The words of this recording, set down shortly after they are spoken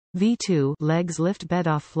V2 legs lift bed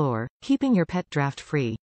off floor, keeping your pet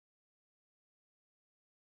draft-free.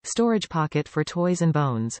 Storage pocket for toys and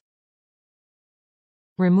bones.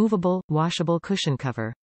 Removable, washable cushion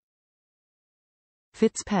cover.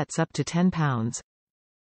 Fits pets up to 10 pounds.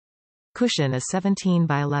 Cushion is 17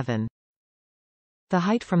 by 11. The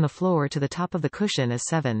height from the floor to the top of the cushion is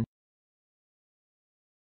 7.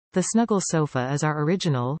 The Snuggle Sofa is our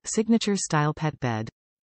original, signature-style pet bed.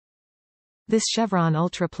 This Chevron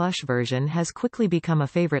ultra-plush version has quickly become a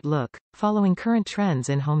favorite look, following current trends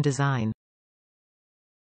in home design.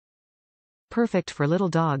 Perfect for little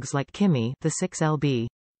dogs like Kimmi, the 6LB.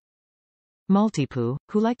 Maltipoo,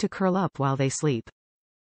 who like to curl up while they sleep.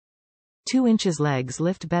 2 inches legs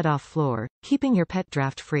lift bed off floor, keeping your pet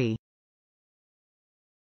draft-free.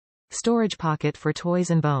 Storage pocket for toys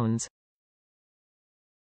and bones.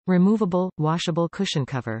 Removable, washable cushion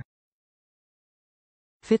cover.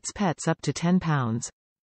 Fits pets up to 10 pounds.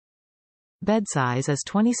 Bed size is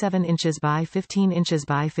 27 inches by 15 inches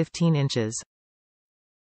by 15 inches.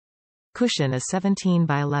 Cushion is 17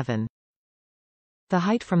 by 11. The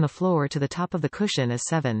height from the floor to the top of the cushion is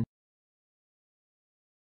 7.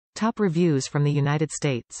 Top reviews from the United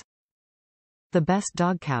States. The best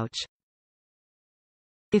dog couch.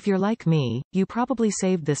 If you're like me, you probably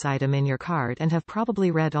saved this item in your cart and have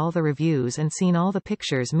probably read all the reviews and seen all the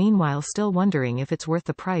pictures, meanwhile still wondering if it's worth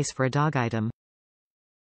the price for a dog item.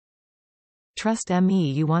 Trust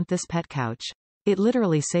me, you want this pet couch. It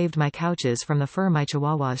literally saved my couches from the fur my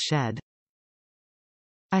chihuahuas shed.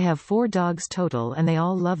 I have 4 dogs total and they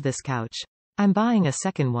all love this couch. I'm buying a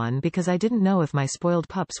second one because I didn't know if my spoiled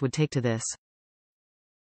pups would take to this.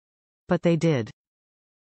 But they did.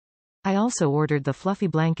 I also ordered the fluffy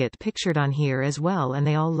blanket pictured on here as well and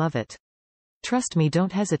they all love it. Trust me,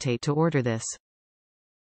 don't hesitate to order this.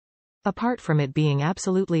 Apart from it being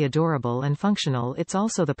absolutely adorable and functional, it's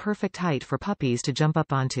also the perfect height for puppies to jump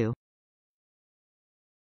up onto.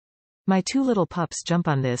 My 2 little pups jump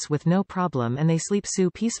on this with no problem and they sleep so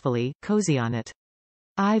peacefully, cozy on it.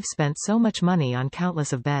 I've spent so much money on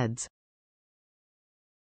countless of beds.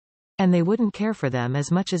 And they wouldn't care for them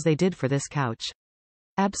as much as they did for this couch.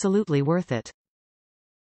 Absolutely worth it.